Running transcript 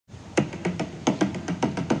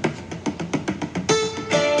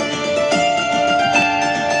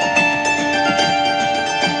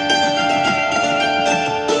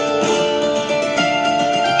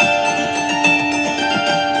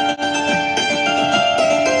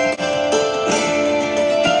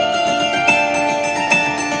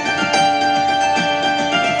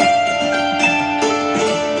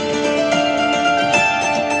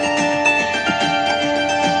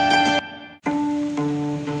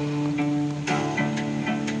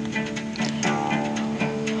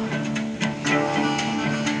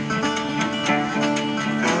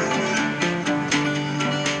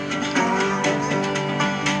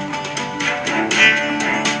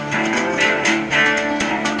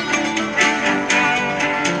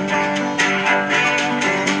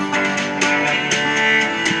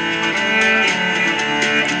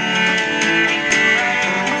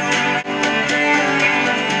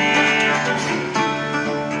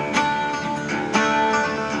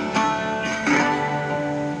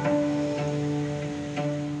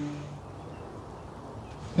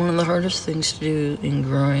hardest things to do in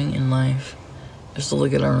growing in life is to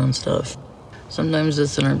look at our own stuff. Sometimes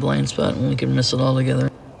it's in our blind spot and we can miss it all together.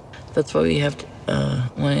 That's why we have to,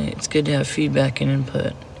 why it's good to have feedback and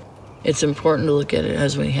input. It's important to look at it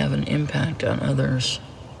as we have an impact on others.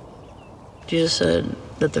 Jesus said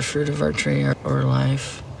that the fruit of our tree, or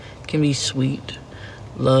life, can be sweet,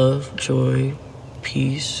 love, joy,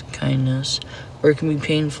 peace, kindness, or it can be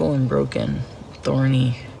painful and broken,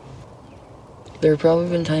 thorny. There have probably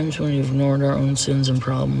been times when we've ignored our own sins and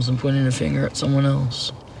problems and pointed a finger at someone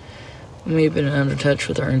else. We may have been out of touch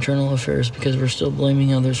with our internal affairs because we're still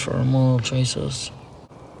blaming others for our moral choices.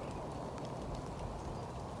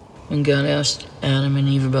 When God asked Adam and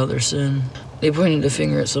Eve about their sin, they pointed a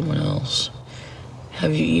finger at someone else.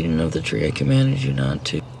 Have you eaten of the tree I commanded you not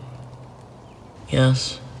to?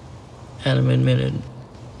 Yes, Adam admitted,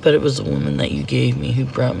 but it was the woman that you gave me who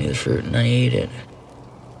brought me the fruit and I ate it.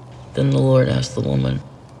 Then the Lord asked the woman,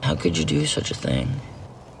 how could you do such a thing?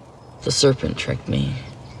 The serpent tricked me,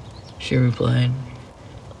 she replied.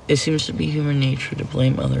 It seems to be human nature to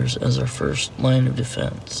blame others as our first line of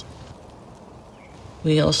defense.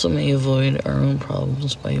 We also may avoid our own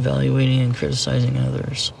problems by evaluating and criticizing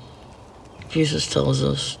others. Jesus tells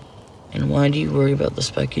us, and why do you worry about the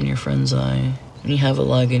speck in your friend's eye when you have a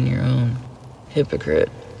log in your own? Hypocrite,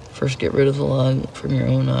 first get rid of the log from your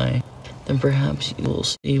own eye, then perhaps you will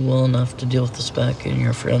see well enough to deal with the speck in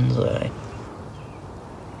your friend's eye.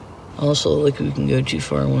 Also, like we can go too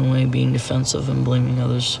far one way, being defensive and blaming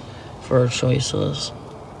others for our choices.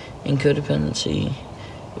 In codependency,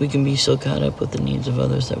 we can be so caught up with the needs of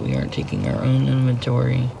others that we aren't taking our own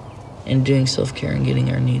inventory and doing self-care and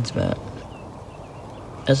getting our needs met.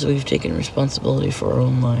 As we've taken responsibility for our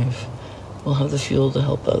own life, we'll have the fuel to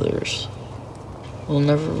help others. We'll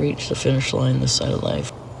never reach the finish line this side of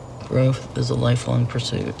life. Growth is a lifelong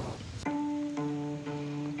pursuit.